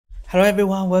Hello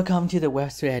everyone, welcome to the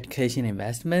Web3 Education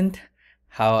Investment.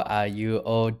 How are you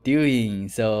all doing?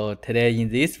 So today in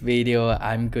this video,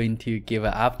 I'm going to give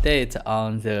an update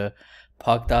on the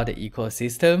Polkadot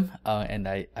ecosystem. And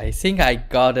I think I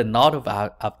got a lot of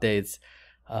updates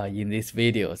in this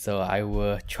video. So I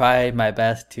will try my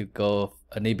best to go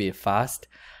a little bit fast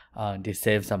to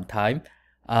save some time.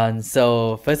 And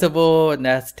so first of all,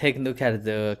 let's take a look at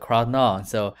the crowdloan.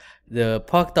 So the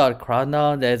Polkadot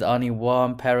crowdloan, there's only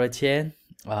one parachain,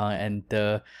 and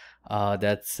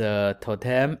that's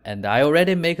totem. And I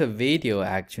already make a video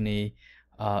actually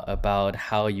about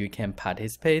how you can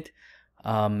participate.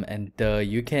 And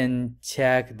you can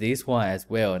check this one as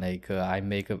well. Like I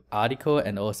make an article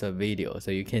and also a video,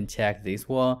 so you can check this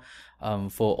one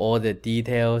for all the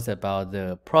details about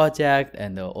the project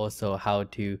and also how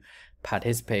to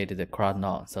participate in the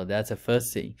crowdloan. So that's the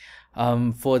first thing.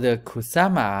 For the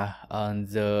Kusama,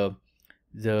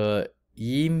 the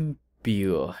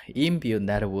inbuilt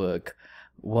network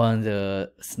won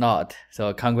the slot.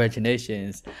 So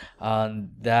congratulations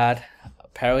on that.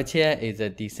 Parachain is a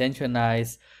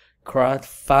decentralized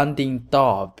crowdfunding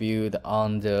DAO built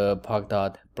on the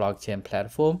Polkadot blockchain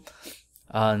platform.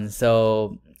 And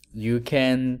so you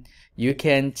can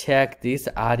check this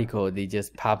article they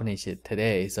just published it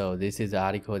today. So this is the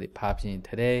article they published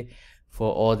today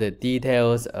for all the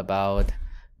details about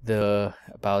the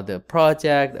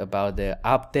project, about the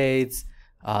updates.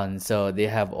 And so they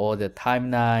have all the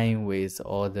timeline with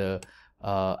all the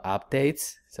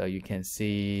updates. So you can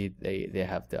see they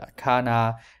have the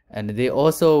Arcana, and they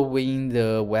also win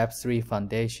the Web3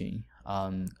 Foundation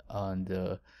on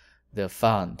the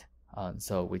fund.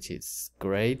 So which is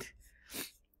great.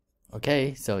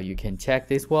 Okay, so you can check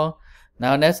this one.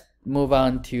 Now let's move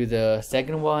on to the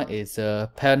second one. Is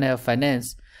Parallel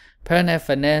Finance. Parallel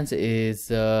Finance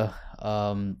is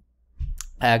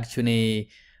actually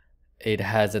it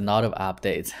has a lot of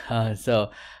updates.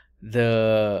 So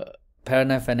the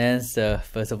Parallel Finance,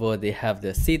 first of all, they have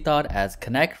the C dot as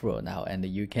connect role now, and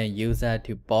you can use that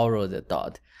to borrow the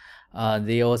dot.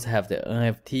 They also have the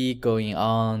NFT going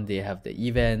on. They have the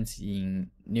events in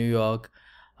New York.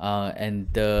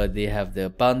 And they have the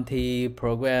bounty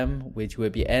program, which will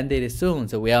be ended soon.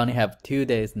 So we only have 2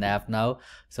 days left now.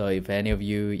 So if any of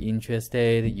you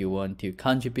interested, you want to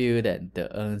contribute and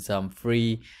earn some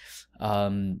free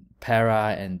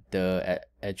Para and the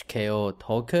HKO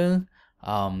token,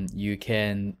 you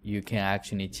can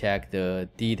actually check the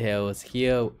details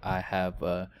here. I have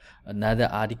another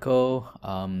article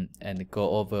and go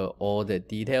over all the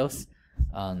details.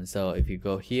 So if you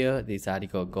go here, this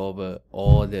article go over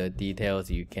all the details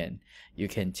you can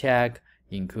check,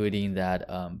 including that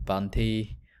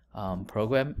bounty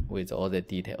program with all the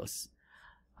details.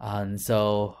 And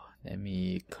so let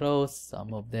me close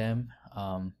some of them.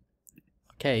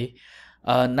 Okay.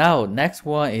 Now next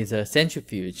one is a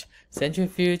Centrifuge.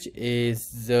 Centrifuge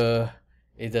is a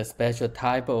special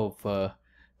type of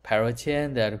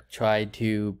parachain that try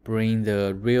to bring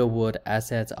the real world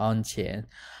assets on chain.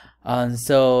 And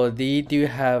so they do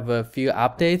have a few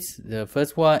updates. The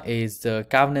first one is the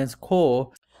governance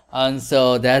core. And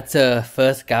so that's the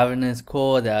first governance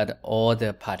core that all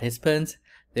the participants,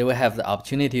 they will have the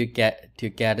opportunity to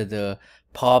get the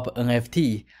POP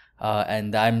NFT.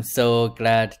 And I'm so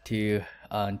glad to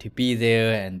be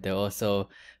there and also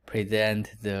present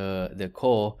the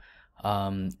core.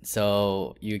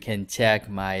 So you can check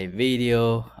my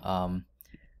video.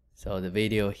 So the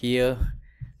video here.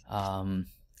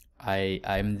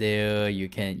 I'm there. You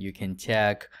can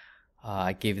check.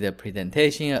 I give the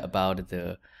presentation about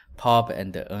the POP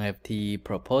and the NFT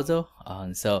proposal.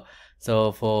 So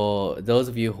for those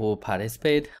of you who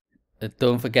participate,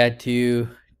 don't forget to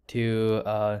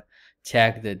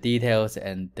check the details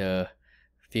and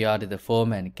fill out the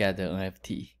form and get the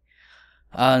NFT.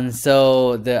 And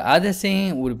so the other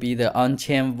thing would be the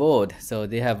on-chain vote. So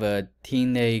they have a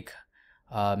Tin Lake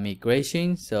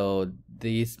migration. So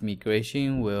this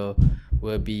migration will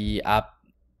be up.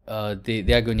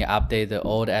 They are going to update the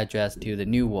old address to the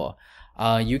new one.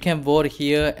 You can vote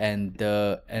here, and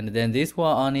then this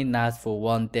one only lasts for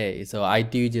 1 day. So I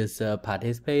do just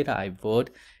participate. I vote.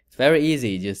 It's very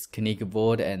easy. Just click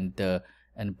vote and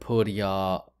put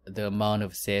the amount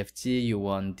of CFG you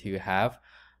want to have.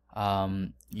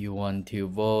 You want to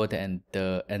vote, and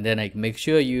then like make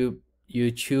sure you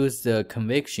choose the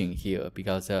conviction here,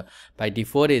 because by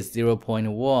default it's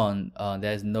 0.1.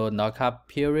 There's no knockup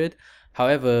period.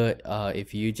 However,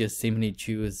 if you just simply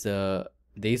choose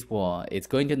this one, it's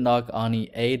going to knock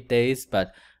only 8 days,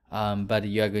 but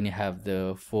you are going to have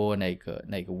the full like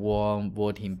warm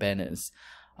voting balance.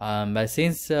 But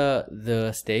since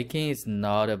the staking is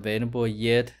not available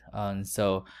yet,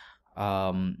 so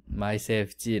my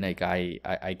CFG, like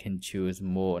I can choose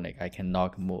more, like I can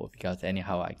knock more, because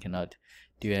anyhow I cannot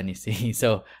do anything.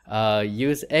 So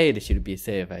use 8 should be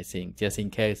safe, I think, just in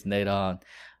case later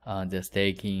on the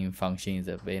staking function is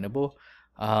available.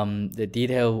 The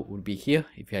detail will be here.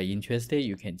 If you are interested,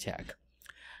 you can check.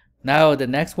 Now the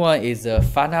next one is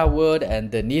PhalaWorld and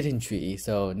the Litentry.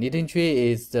 So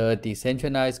Litentry is the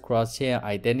decentralized cross-chain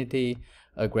identity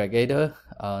aggregator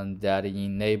that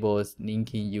enables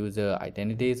linking user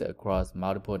identities across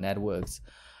multiple networks.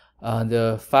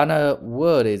 The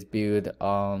PhalaWorld is built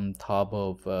on top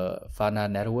of Phala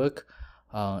network,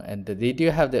 and they do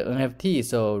have the NFT.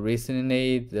 So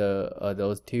recently,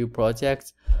 those two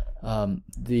projects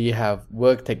they have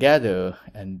worked together,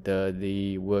 and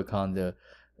they work on the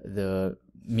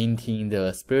minting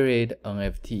the Spirit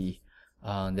NFT.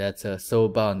 That's a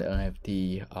soulbound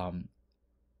NFT,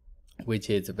 which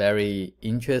is very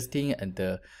interesting, and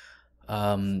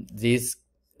this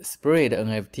Spirit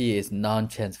NFT is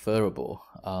non-transferable.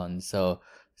 So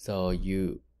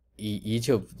each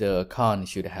of the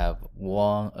accounts should have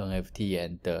one NFT,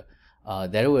 and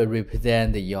that will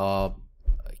represent your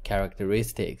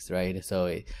characteristics, right?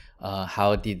 So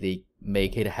how did they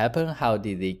make it happen? How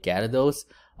did they get those?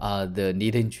 The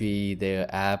Litentry, their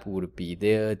app would be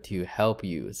there to help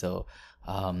you. So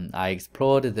I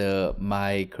explored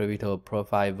my crypto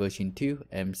profile version 2,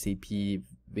 MCP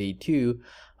v2,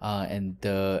 and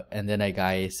then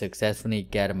I successfully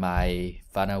get my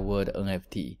PhalaWorld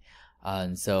NFT.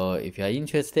 And so if you are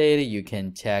interested, you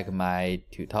can check my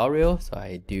tutorial. So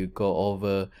I do go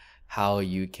over how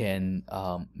you can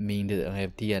mint the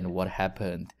NFT and what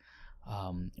happened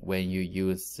when you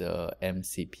use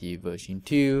MCP version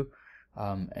 2,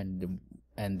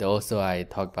 and also I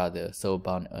talk about the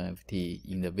soulbound NFT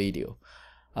in the video.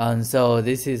 And so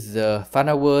this is the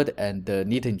PhalaWorld and the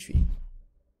Litentry.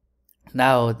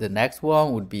 Now the next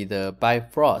one would be the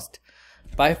Bifrost.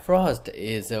 Bifrost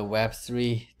is a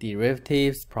Web3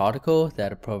 derivatives protocol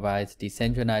that provides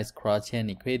decentralized cross-chain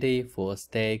liquidity for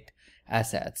staked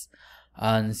assets.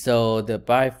 And so the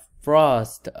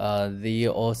Bifrost, they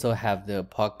also have the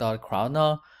Polkadot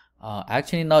crowdloan.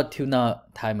 Actually, not too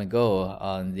time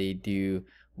ago, they do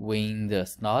win the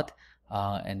slot.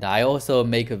 And I also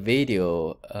make a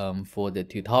video for the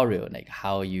tutorial, like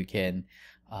how you can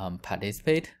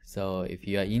participate. So if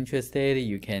you are interested,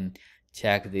 you can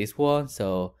check this one.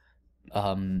 So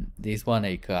this one,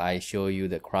 like I show you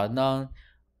the crowdloan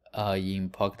in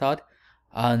Polkadot.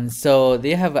 And so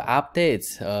they have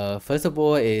updates. First of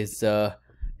all is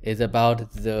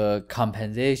about the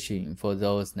compensation for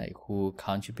those like who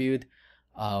contribute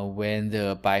when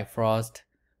the Bifrost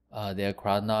their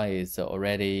crowdloan is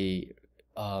already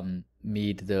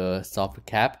meet the soft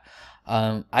cap.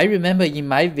 I remember in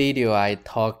my video I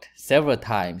talked several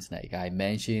times, like I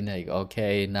mentioned, like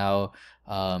okay, now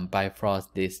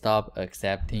Bifrost they stop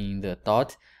accepting the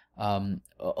DOT.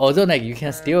 Although like you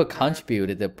can still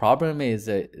contribute, the problem is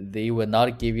they will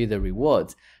not give you the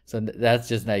rewards. So that's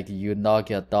just like you knock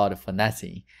your DOT for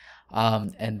nothing.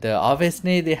 And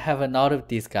obviously they have a lot of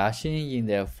discussion in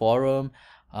their forum,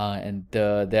 and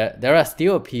there are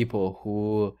still people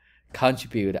who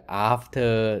contribute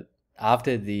after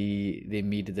they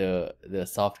meet the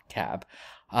soft cap.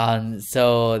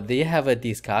 So they have a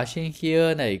discussion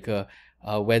here, like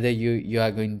whether you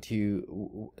are going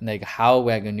to, like how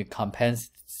we are going to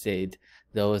compensate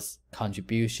those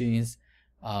contributions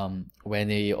when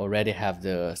they already have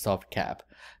the soft cap.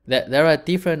 There are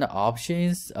different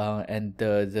options, and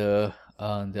the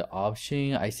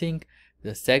option, I think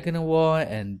the second one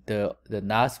and the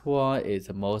last one is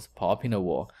the most popular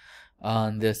one.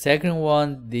 The second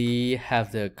one, they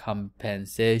have the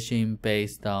compensation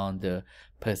based on the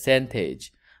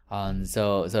percentage.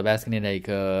 So basically like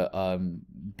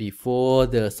before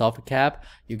the soft cap,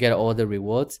 you get all the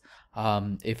rewards.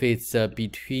 If it's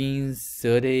between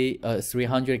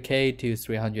 300k to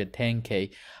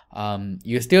 310k,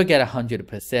 you still get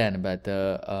 100%, but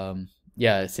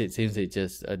yeah, it seems it's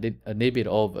just a little bit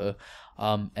over.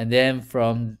 And then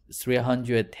from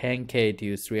 310k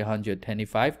to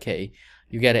 325k,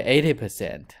 you get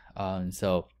 80%.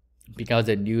 So because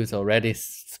the news already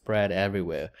spread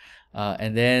everywhere.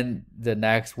 And then the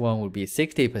next one would be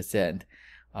 60%.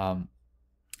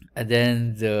 And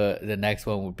then the next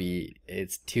one would be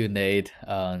it's too late,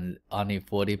 only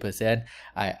 40%.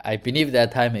 I believe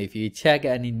that time if you check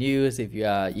any news, if you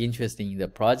are interested in the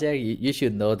project, you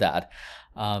should know that.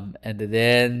 And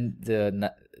then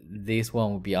this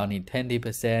one will be only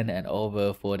 20% and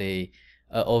over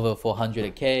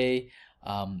 400k.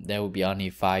 there will be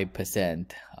only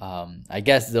 5%. I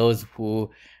guess those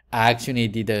who actually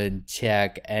didn't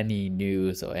check any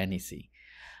news or anything.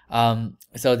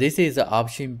 So this is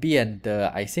option B, and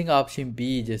I think option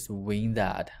B just win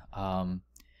that,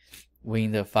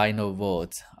 win the final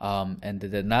vote. And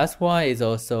the last one is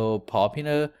also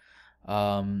popular.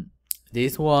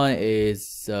 This one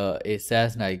is it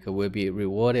says like will be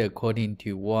rewarded according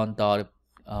to $1.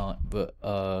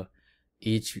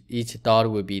 Each dot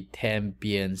will be 10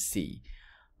 BNC.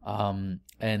 And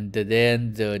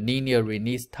then the linear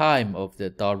release time of the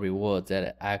dot rewards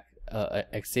that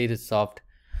exceed soft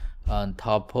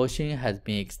top portion has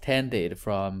been extended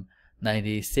from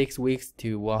 96 weeks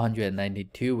to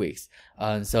 192 weeks.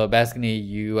 So basically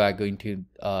you are going to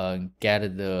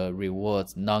get the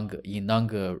rewards in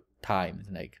longer time.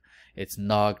 Like it's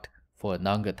locked for a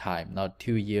longer time, not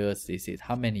 2 years. This is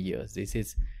how many years? This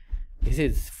is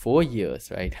 4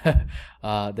 years, right?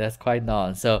 That's quite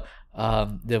long. So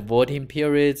the voting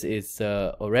periods is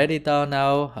already done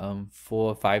now. 4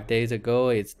 or 5 days ago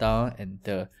it's done,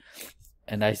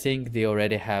 and I think they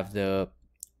already have the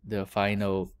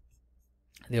final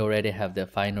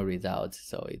results.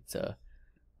 So it's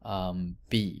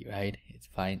B, right? It's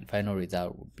final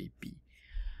result would be B.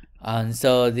 And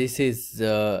so this is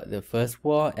the first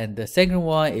one, and the second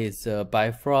one is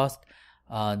Bifrost.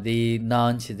 They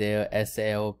launched their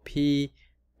SLP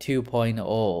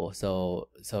 2.0, so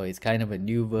it's kind of a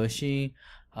new version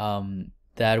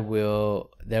that will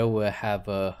have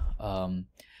a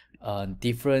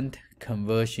different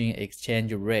conversion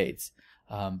exchange rates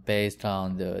based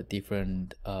on the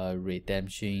different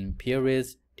redemption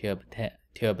periods to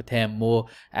obtain more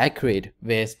accurate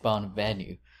VS bond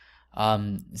value.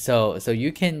 So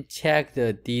you can check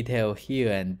the detail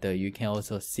here, and you can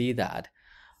also see that.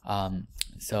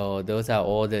 So those are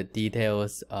all the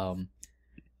details.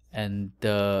 And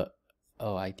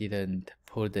oh, I didn't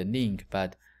put the link,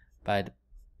 but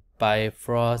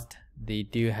Bifrost, they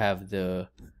do have a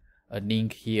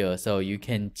link here, so you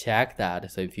can check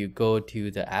that. So if you go to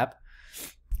the app,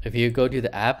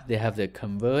 they have the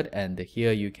convert, and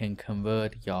here you can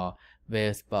convert your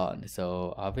VS bond.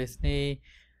 So obviously,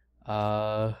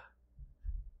 I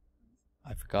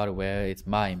forgot where it's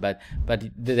mine, but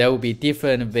there will be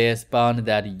different VS bond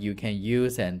that you can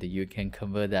use, and you can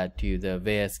convert that to the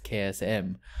VS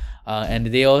KSM. And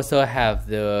they also have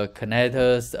the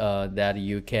connectors that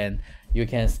you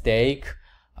can stake.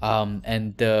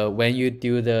 And when you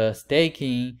do the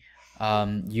staking,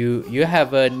 you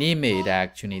have a limit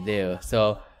actually there.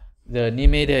 So the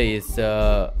limit is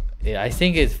I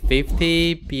think it's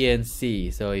 50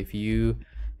 BNC. So if you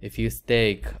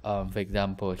stake, for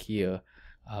example here,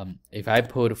 if I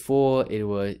put 4, it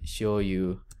will show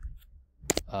you.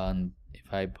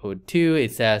 If I put 2,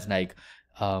 it says like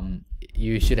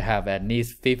you should have at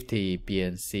least 50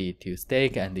 BNC to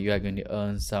stake, and you are going to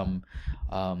earn some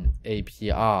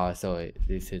APR. So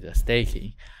this is a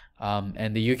staking.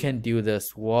 And you can do the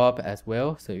swap as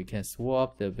well. So you can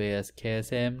swap the VS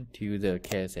KSM to the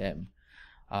KSM,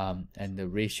 and the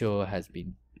ratio has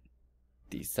been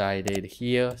decided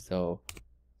here. So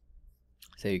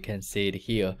you can see it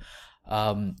here.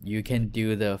 You can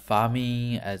do the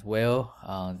farming as well.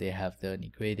 They have the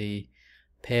liquidity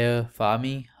pair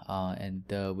farming, and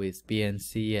with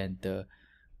BNC and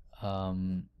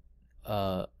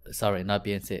sorry, not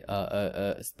BNC,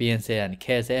 BNC and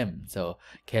KSM. So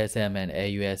KSM and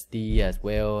AUSD as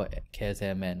well,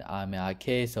 KSM and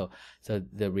RMRK. So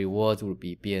the rewards will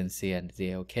be BNC and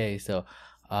ZLK. So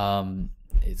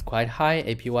it's quite high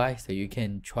APY. So you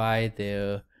can try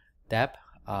their DApp.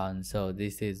 So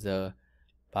this is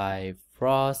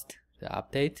Bifrost, the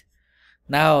update.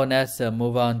 Now let's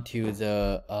move on to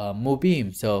the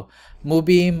Moonbeam. So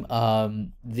Moonbeam,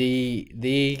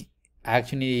 the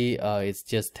actually it's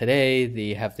just today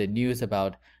they have the news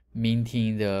about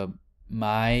minting the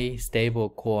My stable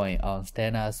coin on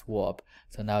Stena Swap.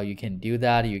 So now you can do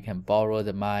that. You can borrow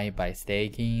the My by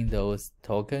staking those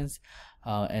tokens,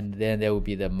 and then there will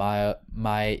be the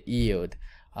My yield.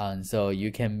 So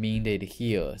you can mint it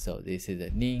here. So this is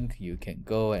a link. You can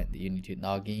go and you need to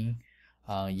log in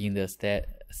the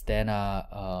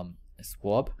Stena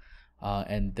swap,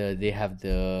 and they have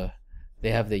the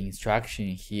instruction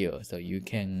here. So you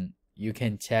can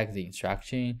check the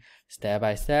instruction step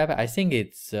by step. I think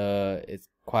it's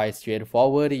quite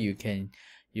straightforward. You can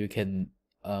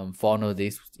follow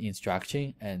this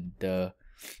instruction and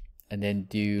then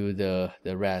do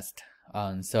the rest.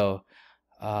 So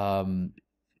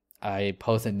I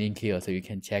post a link here so you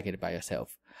can check it by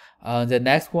yourself. The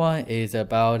next one is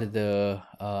about the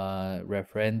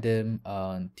Referendum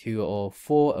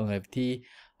 204 NFT.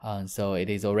 So it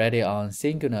is already on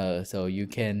Signal, so you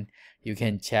can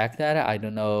check that. I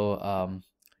don't know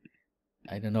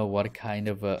what kind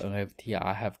of NFT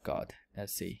I have got.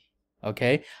 Let's see.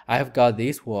 Okay, I have got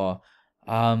this one.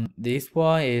 This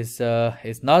one is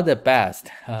not the best,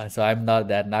 so I'm not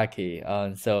that lucky.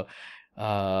 So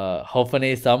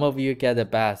hopefully some of you get the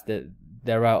best.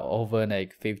 There are over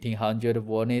like 1,500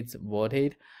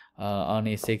 voted.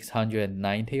 Only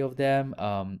 690 of them.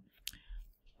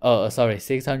 Oh, sorry,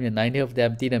 690 of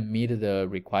them didn't meet the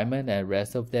requirement, and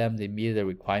rest of them they meet the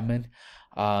requirement.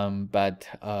 But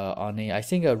only I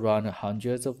think around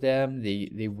hundreds of them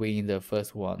they win the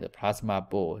first one, the plasma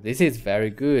ball. This is very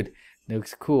good,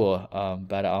 looks cool.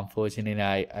 But unfortunately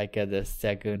I get the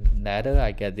second ladder.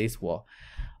 I get this one.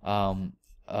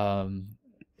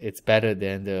 It's better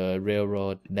than the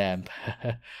railroad lamp.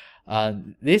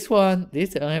 This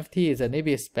NFT is a little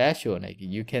bit special. Like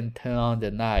you can turn on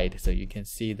the light, so you can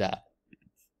see that.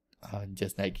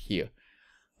 Just like here.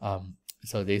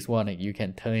 So this one, like, you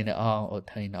can turn it on or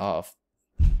turn it off.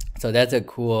 So that's a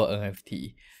cool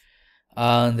NFT.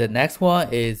 The next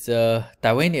one is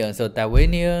Darwinia. So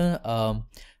Darwinia,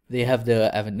 they have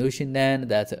the Evolution Land.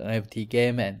 That's an NFT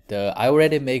game, and I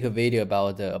already make a video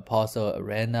about the Apostle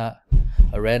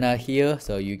Arena here,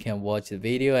 so you can watch the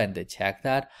video and check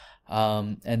that.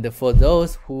 And for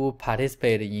those who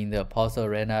participate in the Apostle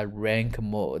Arena rank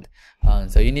mode,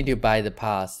 so you need to buy the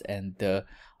pass, and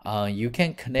you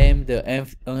can claim the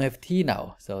NFT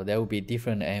now. So there will be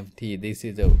different NFT. This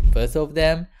is the first of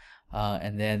them,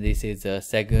 and then this is the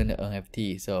second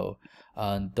NFT. So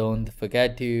don't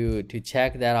forget to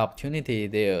check that opportunity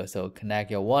there. So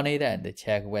connect your wallet and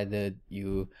check whether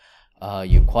you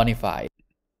qualify.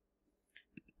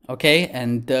 Okay,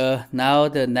 and now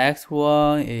the next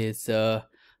one is the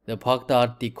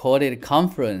Polkadot Decoded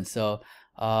conference. So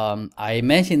I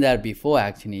mentioned that before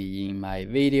actually in my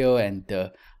video, and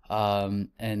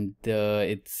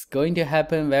it's going to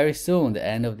happen very soon, the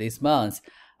end of this month.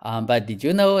 But did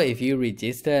you know if you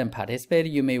register and participate,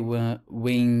 you may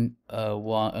win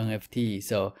one NFT?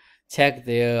 So check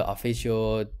their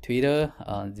official Twitter.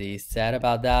 They said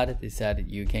about that. They said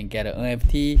you can get an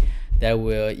NFT that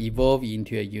will evolve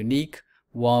into a unique,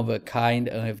 one-of-a-kind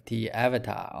NFT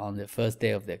avatar on the first day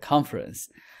of the conference.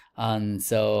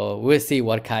 So we'll see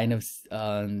what kind of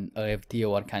NFT or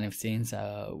what kind of things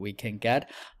we can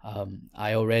get.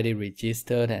 I already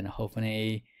registered, and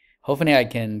hopefully I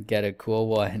can get a cool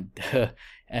one.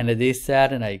 And this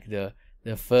said, like the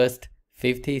first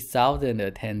 50,000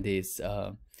 attendees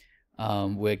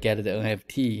will get the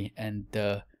NFT, and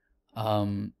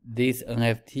this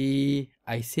NFT,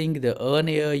 I think the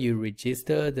earlier you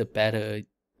register, the better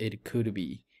it could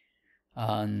be.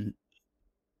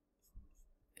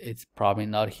 It's probably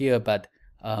not here, but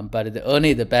the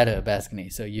earlier the better, basically.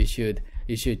 So you should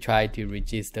try to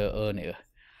register earlier.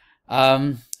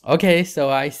 Okay, so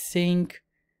I think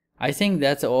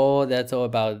that's all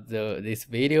about this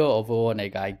video. Overall,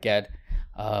 like I get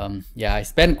I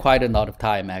spent quite a lot of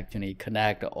time actually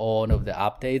connect all of the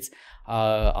updates.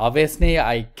 Obviously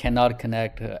I cannot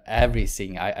connect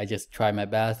everything. I just try my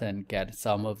best and get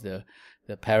some of the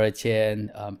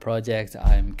parachain projects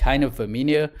I'm kind of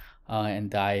familiar,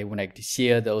 and I would like to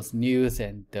share those news,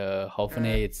 and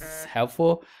hopefully it's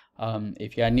helpful.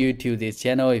 If you are new to this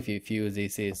channel, if you feel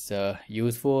this is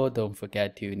useful, don't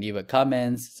forget to leave a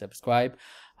comment, subscribe,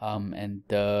 and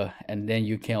then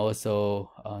you can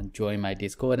also join my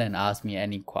Discord and ask me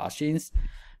any questions.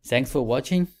 Thanks for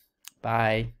watching.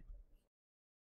 Bye.